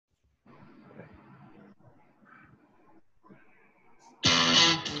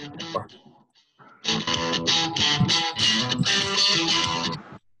All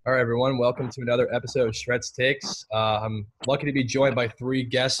right, everyone. Welcome to another episode of Shreds Takes. I'm lucky to be joined by three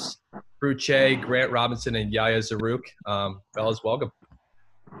guests, Drew Che, Grant Robinson, and Yaya Zaruk. Fellas, welcome.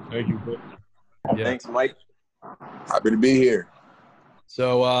 Thank you. Yeah. Thanks, Mike. Happy to be here.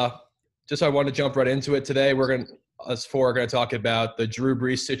 So I want to jump right into it today. Us four are going to talk about the Drew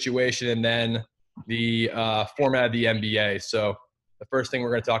Brees situation and then the format of the NBA. So the first thing we're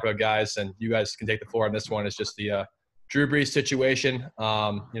going to talk about, guys, and you guys can take the floor on this one, is just the Drew Brees situation.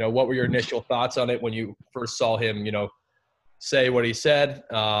 What were your initial thoughts on it when you first saw him, say what he said?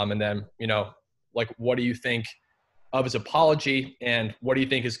 And then, what do you think of his apology, and what do you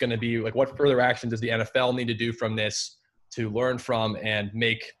think is going to be, what further action does the NFL need to do from this to learn from and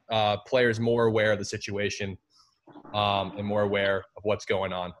make players more aware of the situation and more aware of what's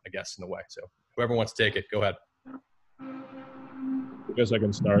going on, I guess, in the way. So whoever wants to take it, go ahead. I guess I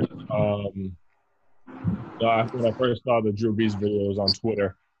can start. After I first saw the Drew Brees videos on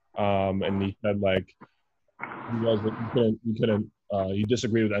Twitter, and he said he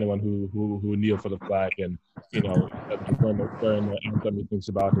disagreed with anyone who kneeled for the flag, and during the anthem he thinks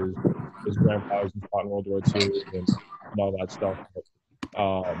about his grandpa who fought in World War II and all that stuff.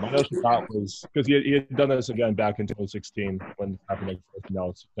 My initial thought was, because he had done this again back in 2016 when Kaepernick first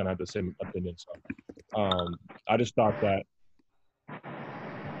announced, kind of had the same opinion. So I just thought that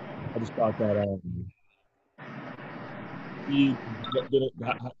he had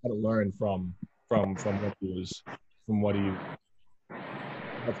to learn from what's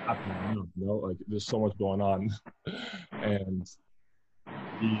happening now. There's so much going on, and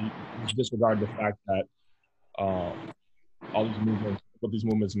he disregarded the fact that all these movements, what these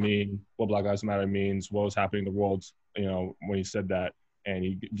movements mean, what Black Lives Matter means, what was happening in the world, when he said that, and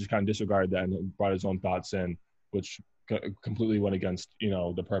he just kind of disregarded that and brought his own thoughts in, which completely went against,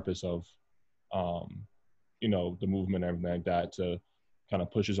 the purpose of, the movement and everything like that, to kind of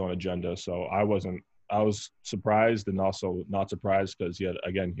push his own agenda. So I was surprised and also not surprised, because he had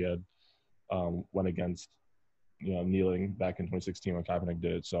went against, kneeling back in 2016 when Kaepernick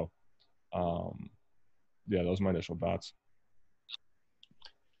did it. So, those are my initial thoughts.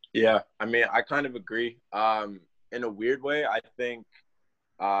 Yeah, I mean, I kind of agree. In a weird way, I think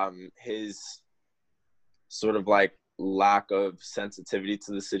his sort of lack of sensitivity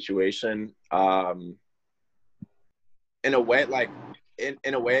to the situation, in a way,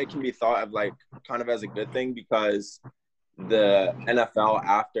 in a way, it can be thought of kind of as a good thing, because the NFL,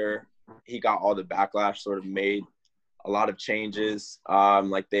 after he got all the backlash, sort of made a lot of changes. I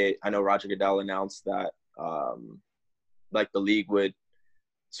know Roger Goodell announced that the league would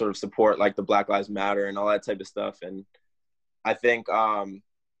sort of support the Black Lives Matter and all that type of stuff. And I think the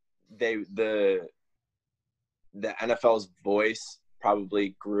NFL's voice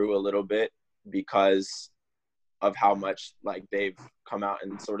probably grew a little bit because of how much they've come out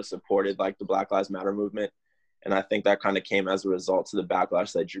and sort of supported the Black Lives Matter movement. And I think that kind of came as a result to the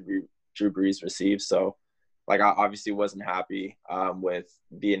backlash that Drew Brees received. So I obviously wasn't happy with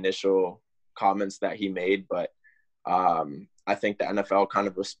the initial comments that he made, but I think the NFL kind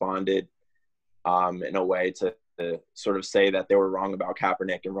of responded in a way to sort of say that they were wrong about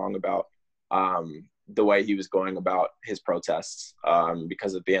Kaepernick and wrong about the way he was going about his protests,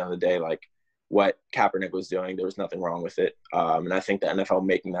 because at the end of the day, what Kaepernick was doing, there was nothing wrong with it. And I think the NFL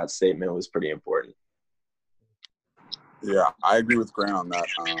making that statement was pretty important. Yeah, I agree with Grant on that.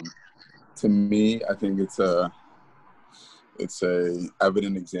 To me, I think it's a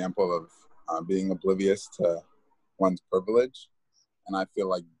evident example of being oblivious to one's privilege. And I feel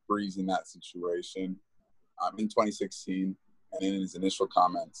like Brees in that situation, in 2016 and in his initial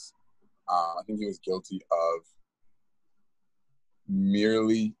comments, I think he was guilty of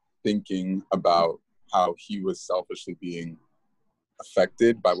merely thinking about how he was selfishly being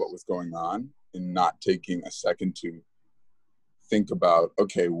affected by what was going on and not taking a second to think about,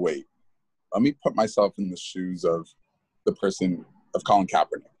 okay, wait, let me put myself in the shoes of the person of Colin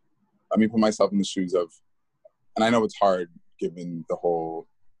Kaepernick. Let me put myself in the shoes of, and I know it's hard given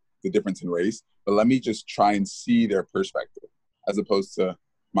the difference in race, but let me just try and see their perspective as opposed to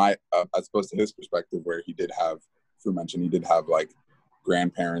his perspective, where he did have, Drew mentioned, he did have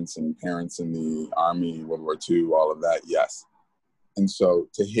grandparents and parents in the Army, World War II, all of that, yes. And so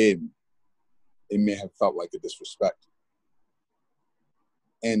to him, it may have felt like a disrespect.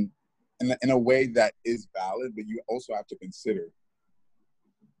 And in a way that is valid, but you also have to consider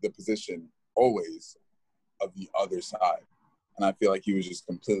the position always of the other side. And I feel like he was just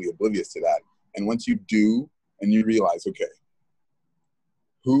completely oblivious to that. And once you do, and you realize, okay,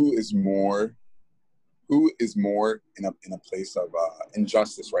 who is more who is more in a place of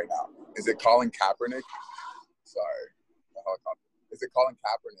injustice right now? Is it Colin Kaepernick? Sorry, the helicopter. Is it Colin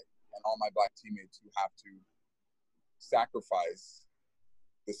Kaepernick and all my Black teammates who have to sacrifice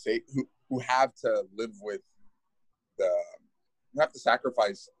who have to live with who have to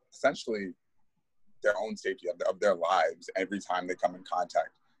sacrifice essentially their own safety of their lives every time they come in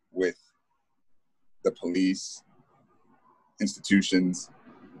contact with the police, institutions,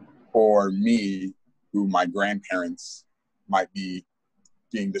 or me, who my grandparents might be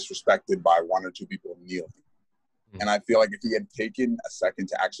being disrespected by one or two people kneeling. And I feel like if he had taken a second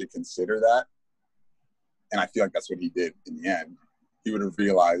to actually consider that, and I feel like that's what he did in the end, he would have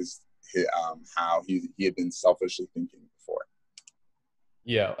realized how he had been selfishly thinking before.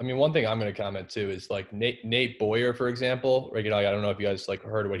 Yeah, I mean, one thing I'm going to comment too is like Nate Boyer, for example. Like, I don't know if you guys like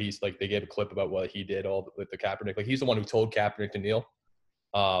heard what he's like. They gave a clip about what he did all with the Kaepernick. Like, he's the one who told Kaepernick to kneel.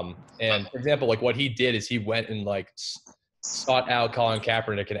 And for example, like what he did is he went and like sought out Colin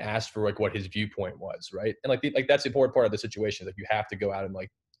Kaepernick and asked for like what his viewpoint was, right? And like that's the important part of the situation. Like you have to go out and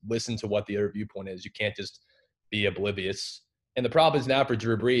like listen to what the other viewpoint is. You can't just be oblivious. And the problem is now for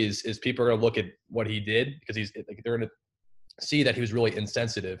Drew Brees is people are going to look at what he did because he's like they're going to see that he was really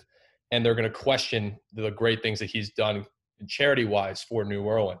insensitive, and they're going to question the great things that he's done charity-wise for New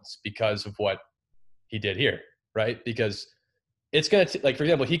Orleans because of what he did here, right? Because it's going to, like, for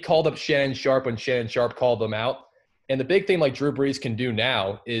example, he called up Shannon Sharpe when Shannon Sharpe called them out. And the big thing like Drew Brees can do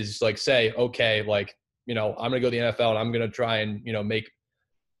now is like say, okay, like, I'm going to go to the NFL and I'm going to try and, make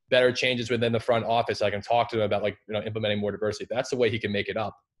better changes within the front office. I can talk to them about like, implementing more diversity. That's the way he can make it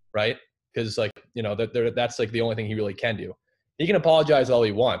up, right? Because like, that's like the only thing he really can do. He can apologize all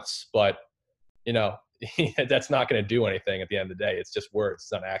he wants, but, that's not going to do anything at the end of the day. It's just words,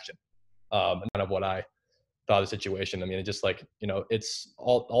 it's not action. And kind of what I thought of the situation. I mean, it's just like, it's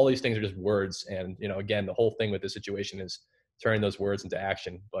all these things are just words. And, again, the whole thing with this situation is turning those words into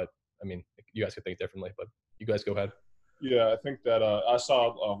action. But I mean, you guys could think differently, but you guys go ahead. Yeah, I think that I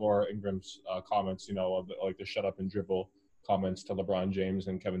saw Laura Ingram's comments, of like the shut up and dribble comments to LeBron James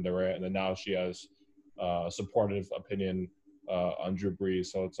and Kevin Durant. And then now she has a supportive opinion on Drew Brees.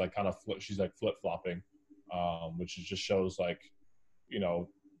 So it's like kind of she's like flip-flopping, which just shows like,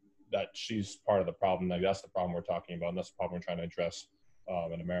 that she's part of the problem. Like that's the problem we're talking about, and that's the problem we're trying to address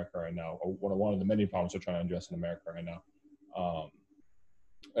in America right now, or one of the many problems we're trying to address in America right now.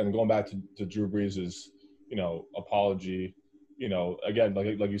 And going back to Drew Brees's, apology, again,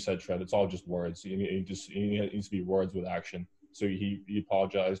 like you said, Trev, it's all just words. It needs to be words with action. So he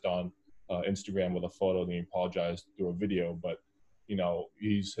apologized on Instagram with a photo, then he apologized through a video, but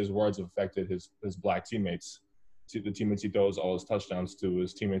his words have affected his Black teammates. The teammates he throws all his touchdowns to,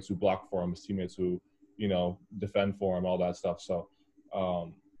 his teammates who block for him, his teammates who, defend for him, all that stuff. So,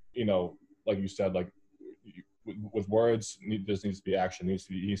 like you said, like with words, there needs to be action.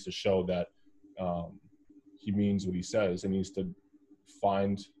 He needs to show that he means what he says, and needs to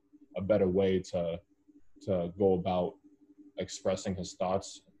find a better way to go about expressing his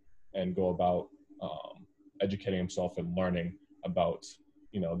thoughts and go about educating himself and learning about,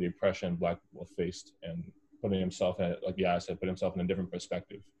 the oppression Black people faced, and putting himself in, like I said, put himself in a different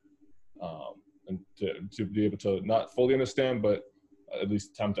perspective, and to be able to not fully understand, but at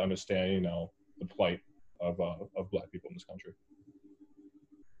least attempt to understand, the plight of Black people in this country.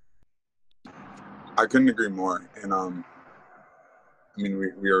 I couldn't agree more. And I mean,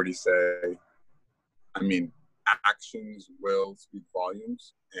 we already say, actions will speak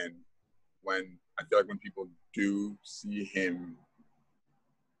volumes. And I feel like when people do see him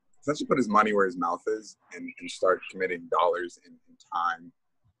essentially put his money where his mouth is and start committing dollars and time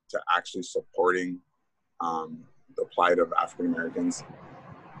to actually supporting the plight of African Americans,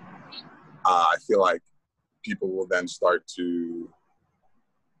 I feel like people will then start to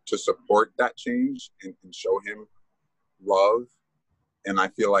support that change and show him love. And I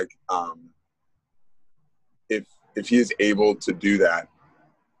feel like if he is able to do that,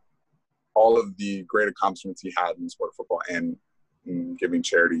 all of the great accomplishments he had in the sport of football and giving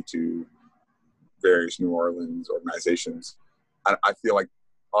charity to various New Orleans organizations, I feel like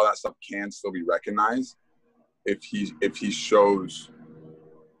all that stuff can still be recognized if he shows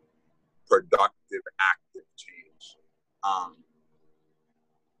productive, active change.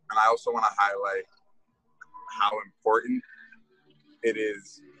 And I also want to highlight how important it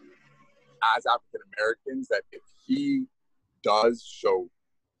is as African Americans that if he does show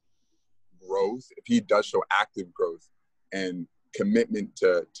growth, if he does show active growth and commitment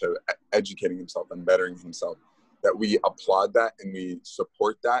to educating himself and bettering himself, that we applaud that and we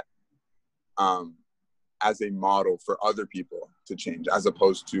support that as a model for other people to change, as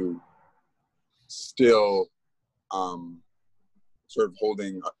opposed to still sort of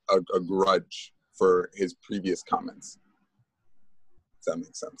holding a grudge for his previous comments. Does that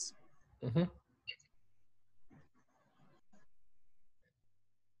make sense? Mm-hmm.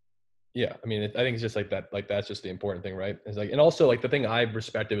 Yeah, I mean, I think it's just like that. Like that's just the important thing, right? It's like, and also like the thing I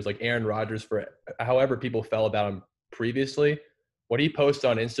respected was like Aaron Rodgers, for however people felt about him previously, what he posted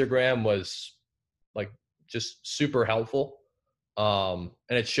on Instagram was like just super helpful, and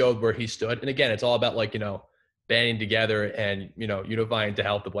it showed where he stood. And again, it's all about like banding together and unifying to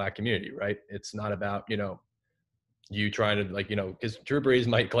help the Black community, right? It's not about you trying to like because Drew Brees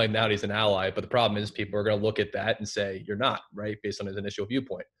might claim now he's an ally, but the problem is people are going to look at that and say you're not, right, based on his initial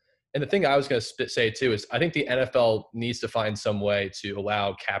viewpoint. And the thing I was going to say too is I think the NFL needs to find some way to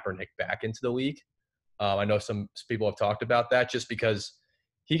allow Kaepernick back into the league. I know some people have talked about that just because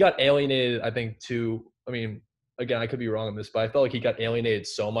he got alienated, I think, I mean, again, I could be wrong on this, but I felt like he got alienated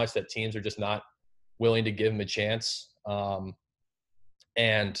so much that teams are just not willing to give him a chance.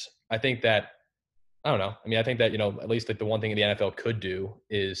 And I think that, I don't know. I mean, I think that, at least like the one thing the NFL could do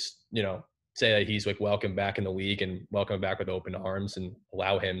is, say that he's like welcome back in the league and welcome back with open arms and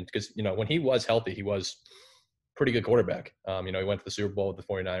allow him, because when he was healthy, he was pretty good quarterback. He went to the Super Bowl with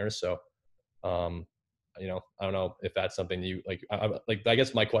the 49ers. So, I don't know if that's something you like. I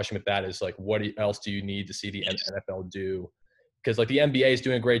guess my question with that is like, what else do you need to see the NFL do? Because like the NBA is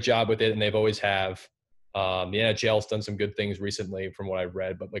doing a great job with it, and they've always have. The NHL's done some good things recently, from what I've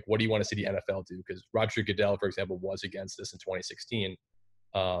read. But like, what do you want to see the NFL do? Because Roger Goodell, for example, was against this in 2016.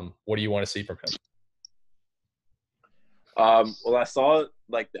 What do you want to see from him? Well, I saw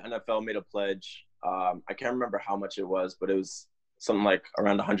like the NFL made a pledge. I can't remember how much it was, but it was something like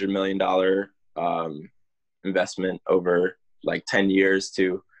around $100 million investment over like 10 years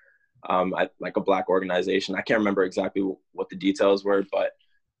to like a Black organization. I can't remember exactly what the details were, but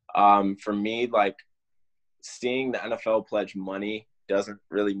for me, like seeing the NFL pledge money doesn't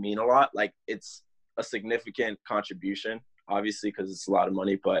really mean a lot. Like it's a significant contribution, obviously, because it's a lot of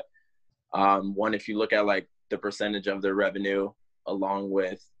money. But one, if you look at like the percentage of their revenue along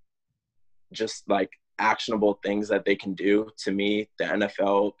with just like actionable things that they can do, to me, the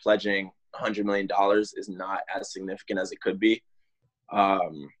NFL pledging $100 million is not as significant as it could be.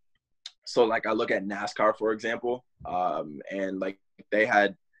 So like I look at NASCAR, for example, and like they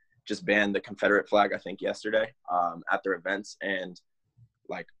had just banned the Confederate flag, I think yesterday, at their events. And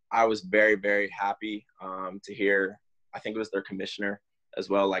like, I was very, very happy to hear, I think it was their commissioner as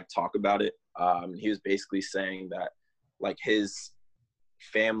well, like talk about it. He was basically saying that like his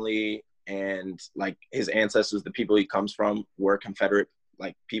family and like his ancestors, the people he comes from, were Confederate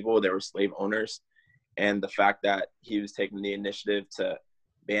like people. They were slave owners. And the fact that he was taking the initiative to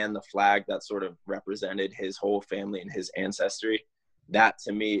ban the flag that sort of represented his whole family and his ancestry, that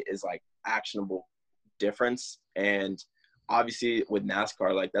to me is like actionable difference. And obviously with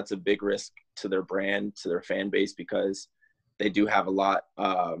NASCAR, like that's a big risk to their brand, to their fan base, because they do have a lot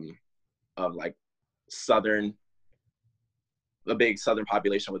of like a big Southern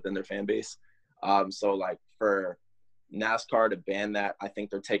population within their fan base. So like for NASCAR to ban that, I think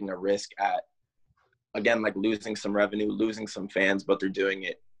they're taking a risk at, again, like losing some revenue, losing some fans, but they're doing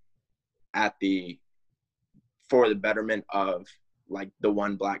it for the betterment of like the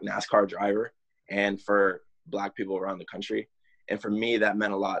one Black NASCAR driver and for Black people around the country. And for me, that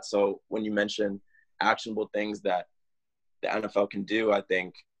meant a lot. So when you mention actionable things that the NFL can do, I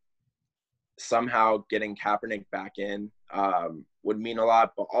think somehow getting Kaepernick back in would mean a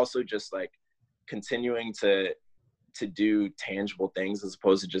lot, but also just like continuing to do tangible things as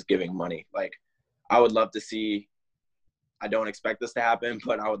opposed to just giving money. Like I would love to see, I don't expect this to happen,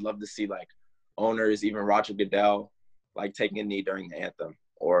 but I would love to see like owners, even Roger Goodell, like taking a knee during the anthem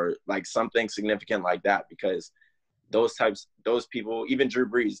or like something significant like that, because those people, even Drew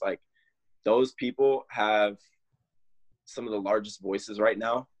Brees, like those people have some of the largest voices right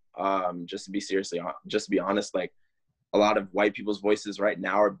now. Just to be honest, like a lot of white people's voices right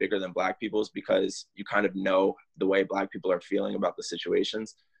now are bigger than Black people's, because you kind of know the way Black people are feeling about the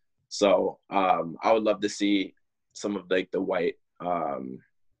situations. So I would love to see some of like the white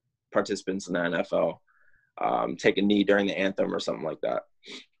participants in the NFL take a knee during the anthem or something like that.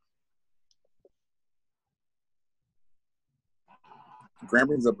 Graham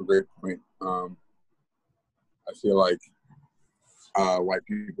brings up a great point. I feel like white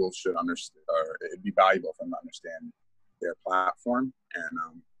people should understand, or it'd be valuable for them to understand their platform,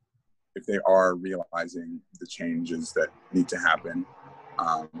 and if they are realizing the changes that need to happen,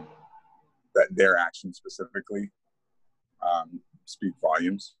 that their actions specifically speak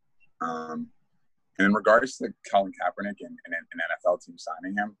volumes. And in regards to Colin Kaepernick and an NFL team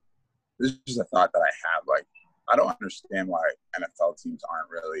signing him, this is just a thought that I have. Like, I don't understand why NFL teams aren't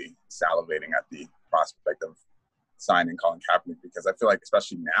really salivating at the prospect of signing Colin Kaepernick, because I feel like,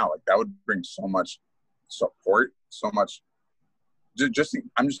 especially now, like that would bring so much support, so much. I'm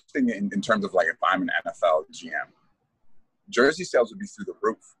just thinking in terms of like, if I'm an NFL GM, jersey sales would be through the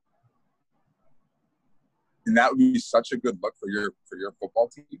roof, and that would be such a good look for your football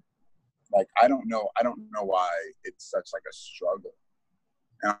team. Like, I don't know why it's such like a struggle.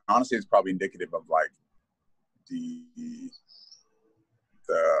 And honestly, it's probably indicative of like the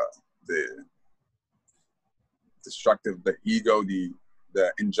destructive, the ego, the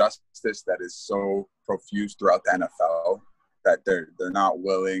injustice that is so profuse throughout the NFL, that they're not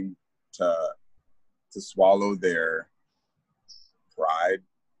willing to swallow their pride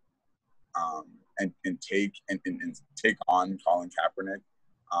and take on Colin Kaepernick,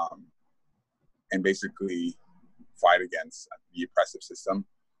 and basically fight against the oppressive system.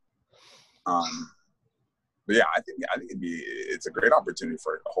 But yeah, I think it's a great opportunity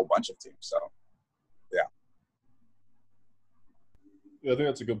for a whole bunch of teams. So yeah. Yeah, I think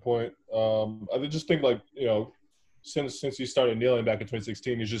that's a good point. I just think, like, since he started kneeling back in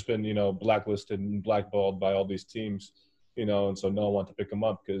 2016, he's just been, blacklisted and blackballed by all these teams, and so no one wanted to pick him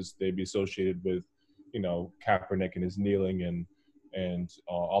up because they'd be associated with, Kaepernick and his kneeling and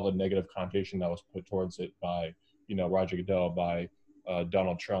all the negative connotation that was put towards it by, Roger Goodell, by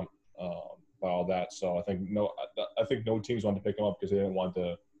Donald Trump, by all that. So I think no teams wanted to pick him up because they didn't want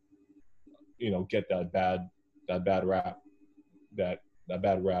to, get that bad rap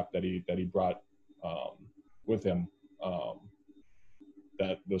that he brought with him,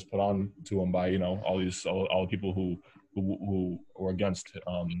 that was put on to him by all the people who were against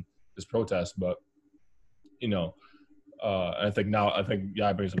this protest. But I think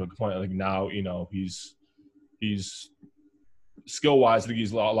Guy brings up a good point. I think now he's skill wise, I think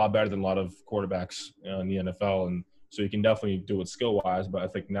he's a lot better than a lot of quarterbacks in the NFL, and so he can definitely do it skill wise. But I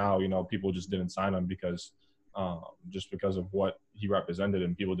think now people just didn't sign him because of what he represented,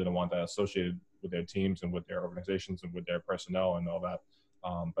 and people didn't want that associated with their teams and with their organizations and with their personnel and all that.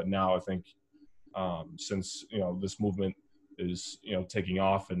 But now I think since this movement is taking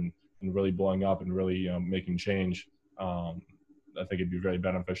off and really blowing up and really making change, I think it'd be very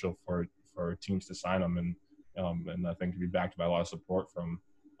beneficial for teams to sign him, and I think it'd be backed by a lot of support from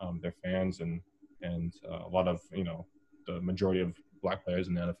their fans and a lot of the majority of black players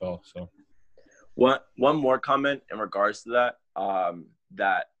in the NFL. So. One more comment in regards to that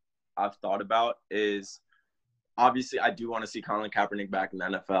that I've thought about is, obviously I do want to see Colin Kaepernick back in the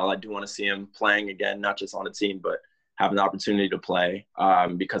NFL. I do want to see him playing again, not just on a team, but having the opportunity to play,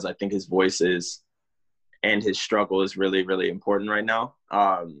 because I think his voice and his struggle is really, really important right now.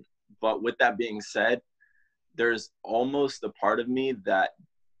 But with that being said, there's almost a part of me that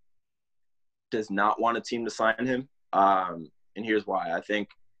does not want a team to sign him. And here's why. I think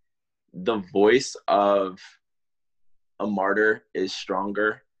the voice of a martyr is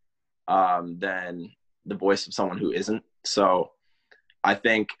stronger than the voice of someone who isn't. So I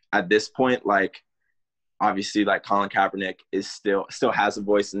think at this point, like, obviously, like, Colin Kaepernick is still has a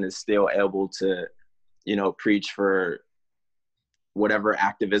voice and is still able to, preach for whatever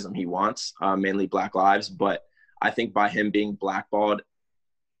activism he wants, mainly Black lives. But I think by him being blackballed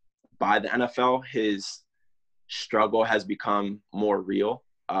by the NFL, his struggle has become more real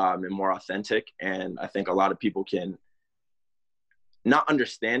and more authentic. And I think a lot of people can not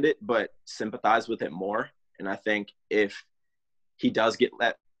understand it, but sympathize with it more. And I think if he does get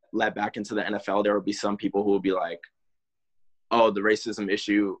let back into the NFL, there will be some people who will be like, oh, the racism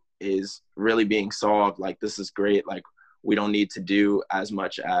issue is really being solved. Like, this is great. Like, we don't need to do as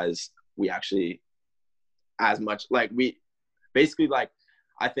much as I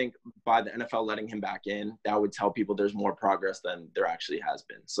think by the NFL letting him back in, that would tell people there's more progress than there actually has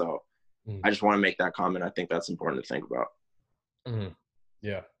been. So I just want to make that comment. I think that's important to think about. Mm-hmm.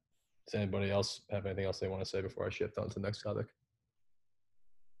 Yeah. Does anybody else have anything else they want to say before I shift on to the next topic?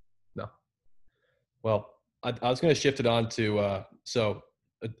 No. Well, I was going to shift it on to so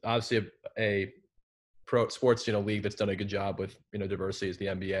obviously a pro sports league that's done a good job with diversity is the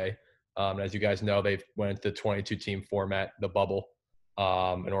NBA. As you guys know, they've went to 22 team format, the bubble,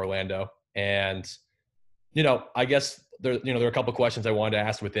 in Orlando, and I guess there are a couple questions I wanted to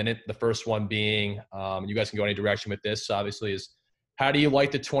ask within it. The first one being, you guys can go any direction with this, obviously, is how do you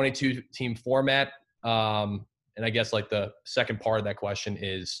like the 22 team format? And I guess like the second part of that question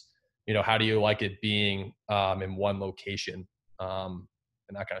is, how do you like it being in one location, and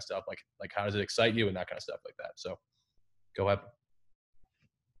that kind of stuff? Like how does it excite you and that kind of stuff like that? So go ahead.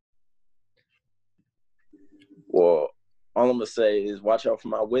 Well, all I'm gonna say is watch out for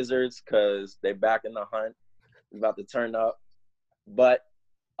my Wizards because they back in the hunt. It's about to turn up. But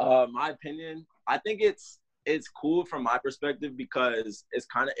my opinion, I think it's cool from my perspective because it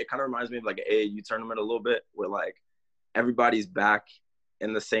kind of reminds me of like an AAU tournament a little bit, where like everybody's back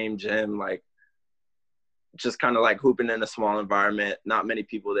in the same gym, like just kind of like hooping in a small environment, not many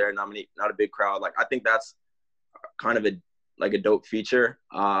people there, not a big crowd. Like I think that's kind of a dope feature.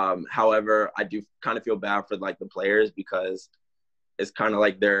 However, I do kind of feel bad for like the players because it's kind of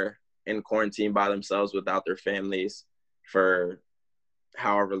like they're in quarantine by themselves without their families for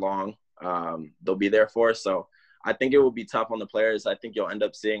however long they'll be there for. So I think it will be tough on the players. I think you'll end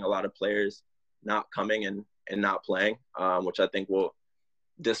up seeing a lot of players not coming and not playing, which I think will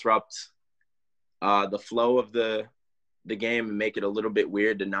disrupt the flow of the game and make it a little bit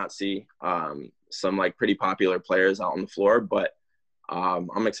weird to not see some like pretty popular players out on the floor. But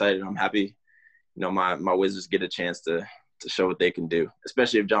I'm excited. I'm happy. You know, my Wizards get a chance to show what they can do,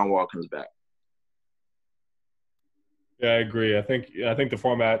 especially if John Wall comes back. Yeah, I agree. I think the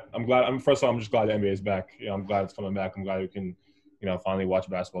format. First of all, I'm just glad the NBA is back. You know, I'm glad it's coming back. I'm glad we can, you know, finally watch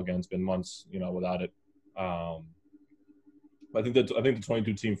basketball again. It's been months, you know, without it. I think the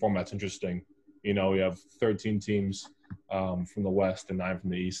 22 team format's interesting. You know, we have 13 teams from the West and 9 from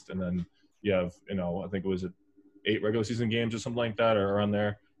the East, and then you have, you know, I think it was 8 regular season games or something like that, or around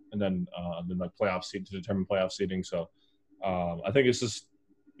there, and then like playoff seed to determine playoff seeding. So I think it's just,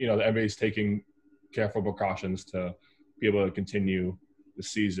 you know, the NBA is taking careful precautions to be able to continue the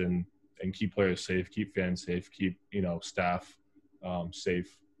season and keep players safe, keep fans safe, keep, you know, staff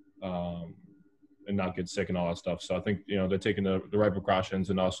safe, and not get sick and all that stuff. So I think, you know, they're taking the right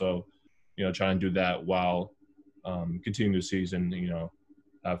precautions and also, you know, trying to do that while continuing the season, you know,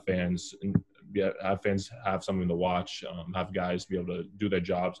 have fans have something to watch, have guys be able to do their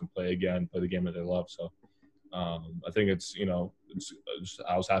jobs and play the game that they love. So I think it's, you know,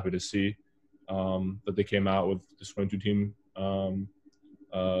 I was happy to see that they came out with this 22 team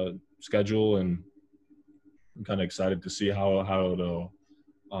schedule, and I'm kind of excited to see how it'll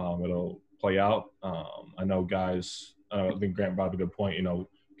play out. I know guys, I think Grant brought up a good point. You know,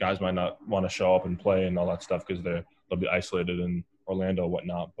 guys might not want to show up and play and all that stuff because they'll be isolated in Orlando and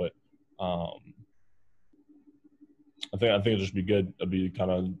whatnot. But I think it'll just be good. It'll be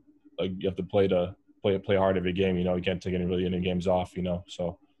kind of like you have to play hard every game. You know, you can't take any games off. You know,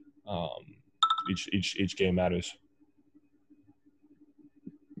 so each game matters.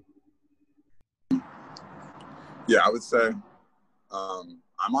 Yeah, I would say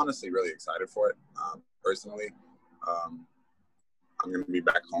I'm honestly really excited for it. Personally, I'm going to be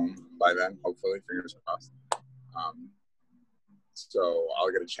back home by then, hopefully, fingers crossed. So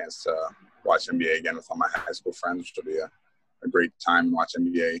I'll get a chance to watch NBA again with all my high school friends, which will be a great time to watch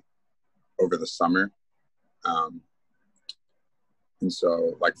NBA over the summer. And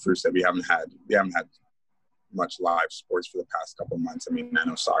so, like Fru said, we haven't had much live sports for the past couple of months. I mean, I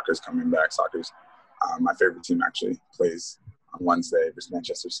know soccer's coming back. Soccer's my favorite team actually plays on Wednesday versus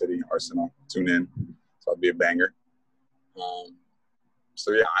Manchester City, Arsenal. Tune in. So it'll be a banger.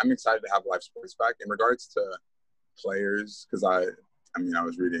 So yeah, I'm excited to have live sports back. In regards to players, because I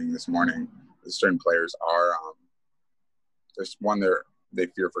was reading this morning, certain players are there's one they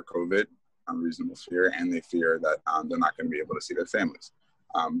fear for COVID, unreasonable fear, and they fear that they're not going to be able to see their families.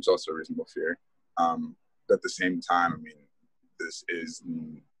 It's also a reasonable fear. But at the same time, I mean, this is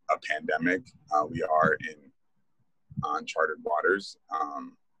a pandemic. We are in uncharted waters,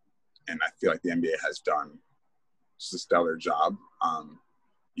 and I feel like the NBA has done just a stellar job,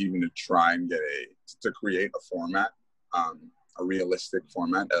 even to try and to create a format, a realistic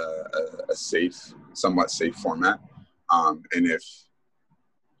format, a safe, somewhat safe format. And if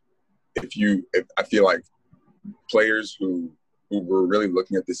I feel like players who were really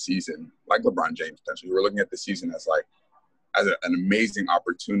looking at the season, like LeBron James potentially, who were looking at the season as an amazing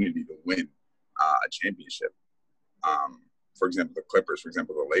opportunity to win a championship. For example, the Clippers, for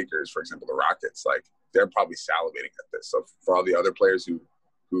example, the Lakers, for example, the Rockets, like they're probably salivating at this. So for all the other players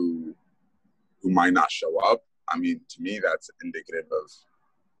who might not show up, I mean, to me, that's indicative of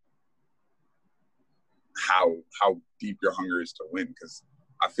how deep your hunger is to win. Because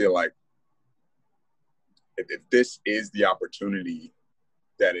I feel like if this is the opportunity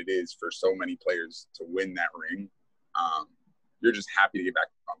that it is for so many players to win that ring, you're just happy to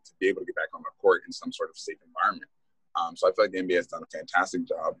be able to get back on the court in some sort of safe environment. So I feel like the NBA has done a fantastic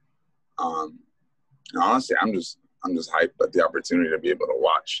job. And honestly, I'm just hyped at the opportunity to be able to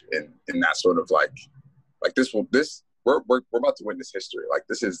watch in that sort of like we're about to witness history. Like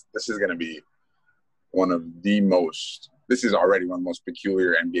this is going to be this is already one of the most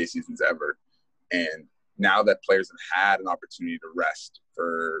peculiar NBA seasons ever. And now that players have had an opportunity to rest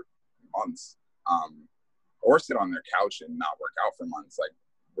for months, or sit on their couch and not work out for months, like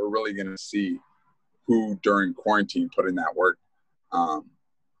we're really going to see who during quarantine put in that work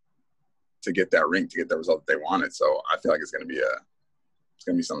to get that ring, to get the result that they wanted. So I feel like it's going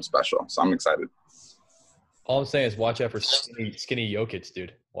to be something special. So I'm excited. All I'm saying is watch out for skinny Jokic,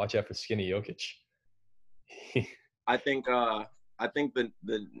 dude. Watch out for skinny Jokic. I think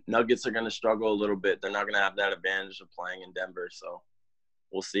the Nuggets are going to struggle a little bit. They're not going to have that advantage of playing in Denver. So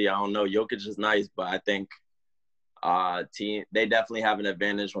we'll see. I don't know. Jokic is nice, but I think they definitely have an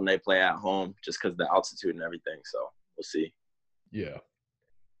advantage when they play at home just because of the altitude and everything. So we'll see. Yeah.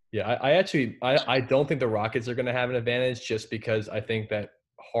 Yeah, I don't think the Rockets are going to have an advantage just because I think that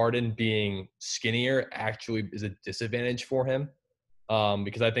Harden being skinnier actually is a disadvantage for him.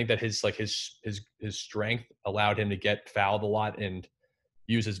 Because I think that his strength allowed him to get fouled a lot and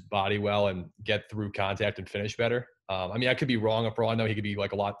use his body well and get through contact and finish better. I mean, I could be wrong. For all I know, he could be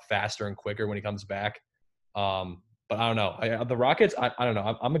like a lot faster and quicker when he comes back. But I don't know. The Rockets, I don't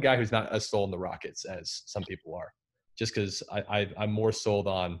know. I'm a guy who's not as sold on the Rockets as some people are, just because I'm more sold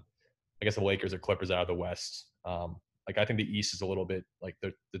on, I guess, the Lakers or Clippers out of the West. Like I think the East is a little bit like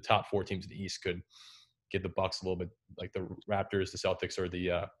the top 4 teams in the East could give the Bucks a little bit, like the Raptors, the Celtics, or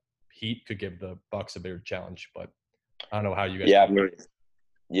the Heat could give the Bucks a bigger challenge. But I don't know how you guys.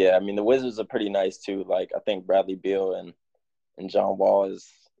 I mean the Wizards are pretty nice too. Like I think Bradley Beal and John Wall is,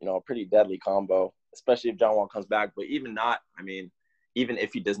 you know, a pretty deadly combo, especially if John Wall comes back. But even not, I mean, even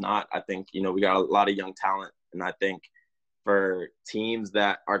if he does not, I think, you know, we got a lot of young talent, and I think for teams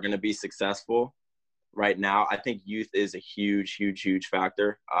that are going to be successful right now, I think youth is a huge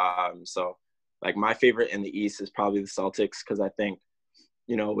factor. So like my favorite in the East is probably the Celtics, because I think,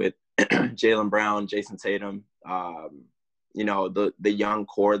 you know, with Jaylen Brown, Jason Tatum, you know, the young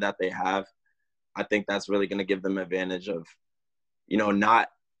core that they have, I think that's really going to give them advantage of, you know, not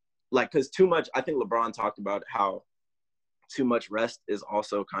like, because too much, I think LeBron talked about how too much rest is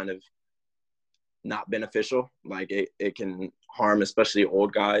also kind of not beneficial. Like it can harm, especially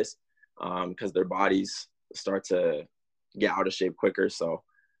old guys, because their bodies start to get out of shape quicker. So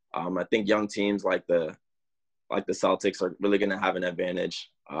I think young teams like the Celtics are really going to have an advantage.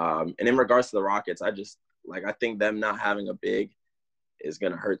 And in regards to the Rockets, I think them not having a big is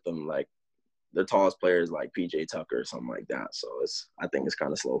going to hurt them. Like their tallest player is like PJ Tucker or something like that. So I think it's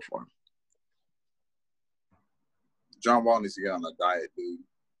kind of slow for him. John Wall needs to get on a diet, dude.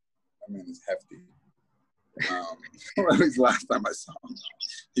 I mean, it's hefty. At least last time I saw him,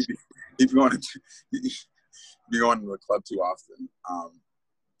 he'd be going to the club too often.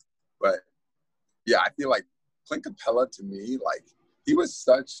 But yeah, I feel like Clint Capella, to me, like he was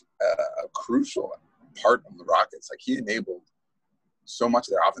such a crucial part of the Rockets. Like he enabled so much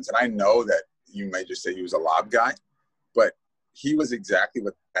of their offense. And I know that you may just say he was a lob guy, but he was exactly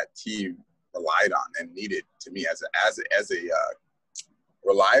what that team relied on and needed, to me, as a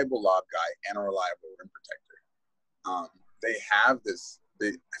reliable lob guy and a reliable rim protector. They have this.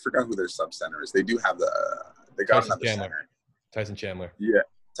 I forgot who their sub center is. They do have they got another center. Tyson Chandler. Yeah,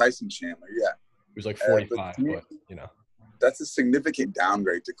 Tyson Chandler. Yeah, he was like 45, but you know, that's a significant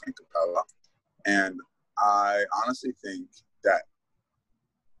downgrade to Clint Capella. And I honestly think that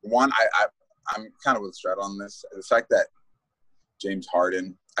one, I'm kind of with Strat on this. The fact that James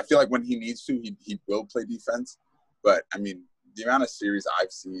Harden, I feel like when he needs to, he will play defense. But I mean, the amount of series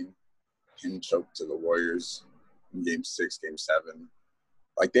I've seen him choke to the Warriors in Game 6, Game 7,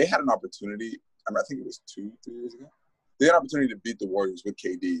 like they had an opportunity. I think it was 2-3 years ago. They had an opportunity to beat the Warriors with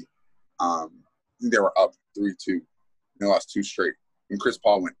KD. I think they were up 3-2. They lost 2 straight. And Chris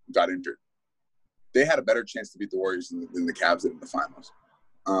Paul got injured. They had a better chance to beat the Warriors than the Cavs did in the finals.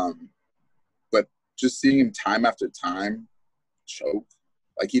 But just seeing him time after time choke,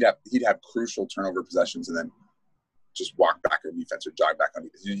 like he'd have crucial turnover possessions and then just walk back on defense or jog back on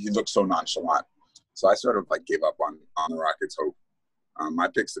defense. He looked so nonchalant. So I sort of like gave up on the Rockets' hope. My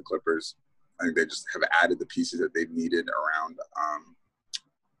pick's the Clippers. I think they just have added the pieces that they've needed around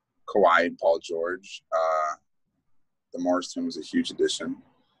Kawhi and Paul George. The Morris twin was a huge addition.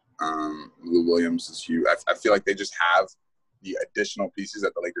 Lou Williams is huge. I feel like they just have the additional pieces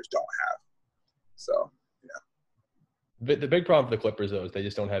that the Lakers don't have. So, yeah. The big problem for the Clippers, though, is they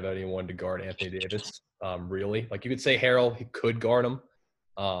just don't have anyone to guard Anthony Davis, really. Like, you could say Harrell, he could guard him.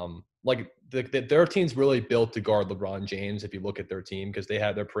 Like, their team's really built to guard LeBron James if you look at their team, because they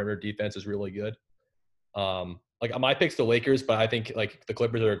have their perimeter defense is really good. Like, my pick's the Lakers, but I think, like, the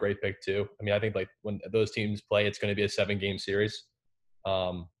Clippers are a great pick, too. I mean, I think, like, when those teams play, it's going to be a 7-game series.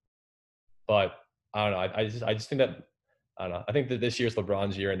 But I don't know. I just think that I don't know. I think that this year's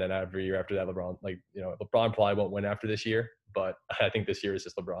LeBron's year, and then every year after that, LeBron probably won't win after this year. But I think this year is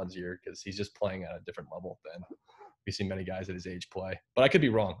just LeBron's year because he's just playing at a different level than we see many guys at his age play. But I could be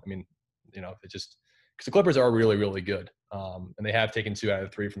wrong. I mean, it just because the Clippers are really, really good, and they have taken 2 out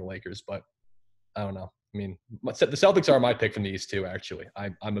of 3 from the Lakers. But I don't know. I mean, the Celtics are my pick from the East too. Actually, I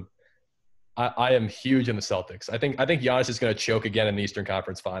am huge in the Celtics. I think Giannis is going to choke again in the Eastern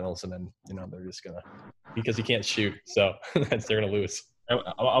Conference Finals, and then they're just gonna because he can't shoot, so they're going to lose.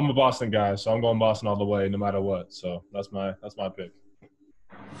 I'm a Boston guy, so I'm going Boston all the way, no matter what. So that's my pick.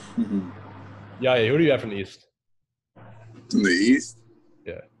 Yeah. Who do you have from the East? From the East?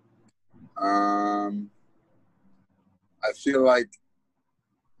 Yeah. I feel like,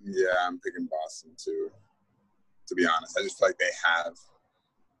 I'm picking Boston too. To be honest, I just feel like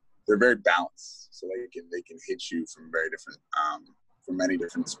they're very balanced, so they can hit you from from many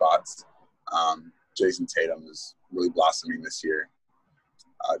different spots. Jason Tatum is really blossoming this year.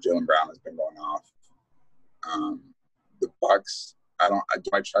 Jaylen Brown has been going off. The Bucks, do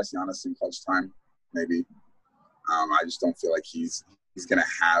I trust Giannis in clutch time? Maybe. I just don't feel like he's gonna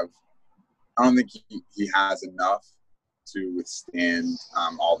have. I don't think he has enough to withstand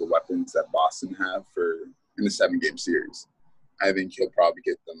all the weapons that Boston have in a 7-game series. I think he'll probably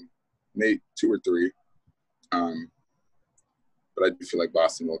get them maybe 2 or 3. But I do feel like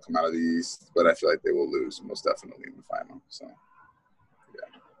Boston will come out of the East, but I feel like they will lose most definitely in the final. So, yeah.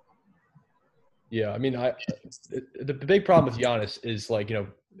 Yeah, I mean, the big problem with Giannis is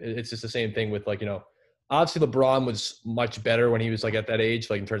it's just the same thing with obviously LeBron was much better when he was at that age,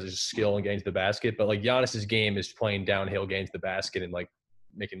 in terms of just skill and getting to the basket. But Giannis's game is playing downhill, getting to the basket and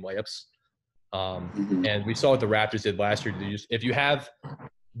making layups. And we saw what the Raptors did last year. If you have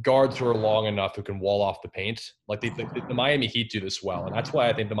guards who are long enough who can wall off the paint, the Miami Heat do this well, and that's why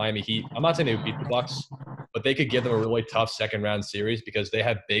I think the Miami Heat. I'm not saying they would beat the Bucks, but they could give them a really tough second round series because they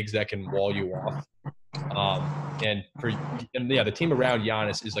have bigs that can wall you off. The team around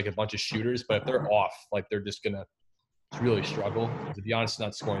Giannis is a bunch of shooters, but if they're off, they're just gonna really struggle. If Giannis is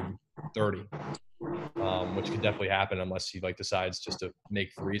not scoring 30, which could definitely happen unless he decides just to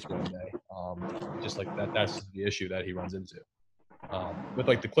make threes one day. Just that, that's the issue that he runs into. With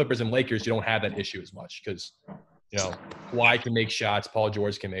the Clippers and Lakers, you don't have that issue as much because Kawhi can make shots, Paul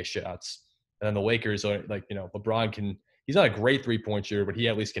George can make shots, and then the Lakers are LeBron can. He's not a great 3-point shooter, but he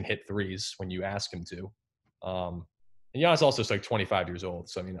at least can hit threes when you ask him to. And Giannis also is 25 years old,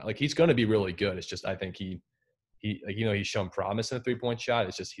 so I mean, he's going to be really good. It's just I think he he's shown promise in the 3-point shot.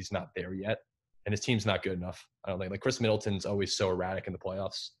 It's just he's not there yet, and his team's not good enough. I don't think Chris Middleton's always so erratic in the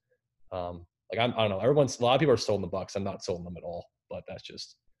playoffs. I don't know. A lot of people are sold on the Bucks. I'm not sold on them at all, but that's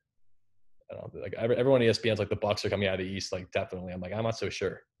just I don't know. Everyone at ESPN's the Bucks are coming out of the East. Definitely. I'm I'm not so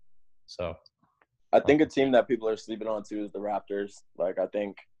sure. So. I think a team that people are sleeping on too is the Raptors. I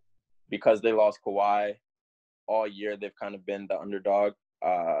think because they lost Kawhi all year, they've kind of been the underdog.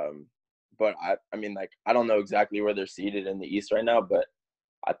 But I mean, I don't know exactly where they're seated in the East right now, but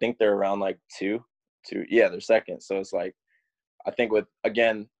I think they're around 2. Yeah, they're second. So it's I think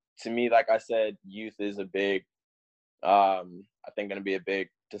to me, I said, youth is a big, I think going to be a big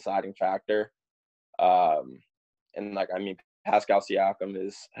deciding factor. And Pascal Siakam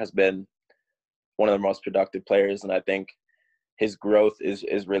has been one of the most productive players, and I think his growth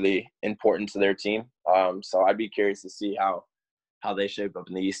is really important to their team. So I'd be curious to see how they shape up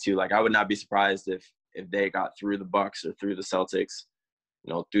in the East too. I would not be surprised if they got through the Bucks or through the Celtics,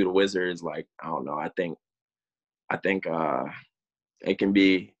 through the Wizards. I don't know. I think it can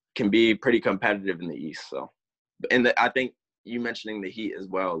be pretty competitive in the East. So, and I think you mentioning the Heat as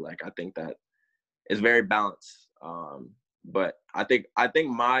well. I think that is very balanced. But I think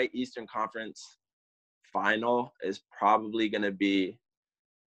my Eastern Conference final is probably going to be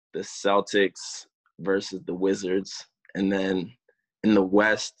the Celtics versus the Wizards, and then in the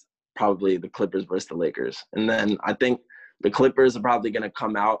West probably the Clippers versus the Lakers. And then I think the Clippers are probably going to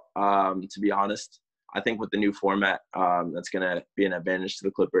come out, to be honest. I think with the new format, that's going to be an advantage to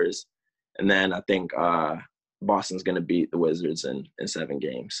the Clippers. And then I think Boston's going to beat the Wizards in 7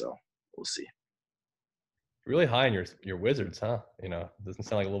 games, so we'll see. Really high in your Wizards, huh? It doesn't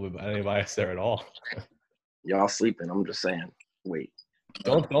sound like a little bit any bias there at all. Y'all sleeping. I'm just saying. Wait.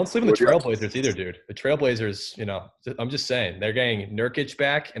 Don't sleep on the Trailblazers either, dude. The Trailblazers, I'm just saying, they're getting Nurkic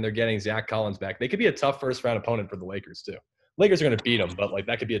back and they're getting Zach Collins back. They could be a tough first-round opponent for the Lakers too. Lakers are going to beat them, but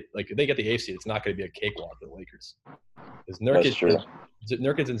that could be if they get the AFC, it's not going to be a cakewalk for the Lakers. Because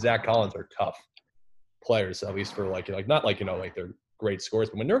Nurkic and Zach Collins are tough players, at least for not they're great scores.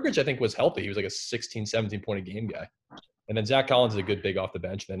 But when Nurkic, I think, was healthy, he was a 16, 17 point a game guy. And then Zach Collins is a good big off the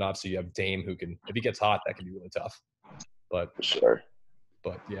bench. And then obviously you have Dame who can, if he gets hot, that can be really tough. But Sure.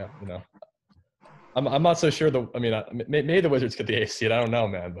 yeah, you know, I'm not so sure. Maybe the Wizards get the eighth seed. I don't know,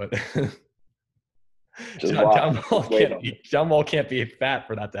 man. But Just John Wall can't be fat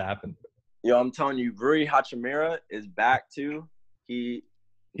for that to happen. Yo, I'm telling you, Rui Hachimura is back too. He's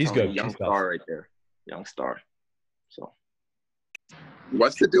good. Young star right there. Young star. So,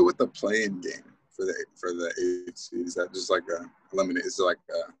 what's the deal with the play-in game for the eighth seed? Is that just like is it like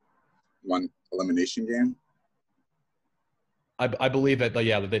a one elimination game? I believe that, like,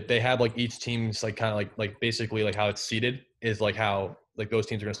 yeah, they have like each team's like kind of like basically like how it's seeded is like how like those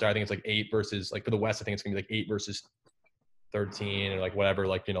teams are gonna start. I think it's like 8 versus, like, for the West, I think it's gonna be like 8 versus 13 or like whatever,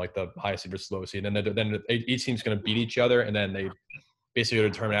 like, you know, like the highest seed versus lowest seed. And then each team's gonna beat each other, and then they basically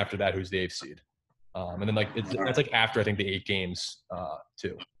determine after that who's the eighth seed. And then like that's like after, I think, the 8 games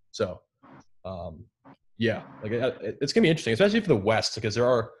too. So yeah, like it's gonna be interesting, especially for the West, because there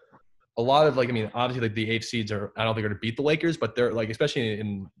are a lot of, like, I mean, obviously, like, the 8 seeds are, I don't think, are going to beat the Lakers, but they're like, especially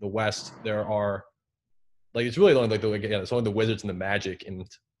in the West, there are, like, it's really only it's only the Wizards and the Magic. And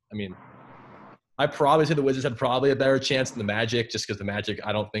I mean, I probably say the Wizards have probably a better chance than the Magic, just because the Magic,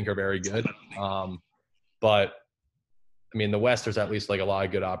 I don't think, are very good. But I mean, the West, there's at least like a lot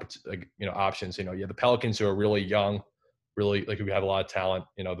of good options. You know, you have the Pelicans, who are really young, really, like, who have a lot of talent.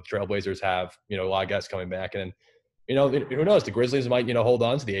 You know, the Trailblazers have, you know, a lot of guys coming back, and then, you know, who knows? The Grizzlies might, you know, hold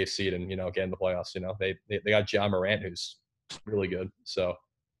on to the 8th seed and, you know, get in the playoffs. You know, they got Ja Morant, who's really good. So,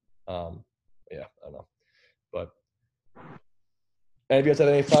 yeah, I don't know. But any of you guys have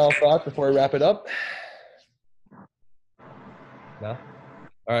any final thoughts before we wrap it up? No?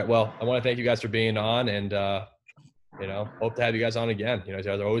 All right. Well, I want to thank you guys for being on, and, you know, hope to have you guys on again. You know, you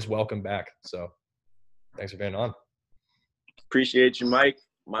guys are always welcome back. So thanks for being on. Appreciate you, Mike.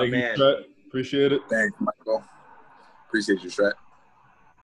 My man. Appreciate it. Thanks, Michael. Appreciate you, Shrek.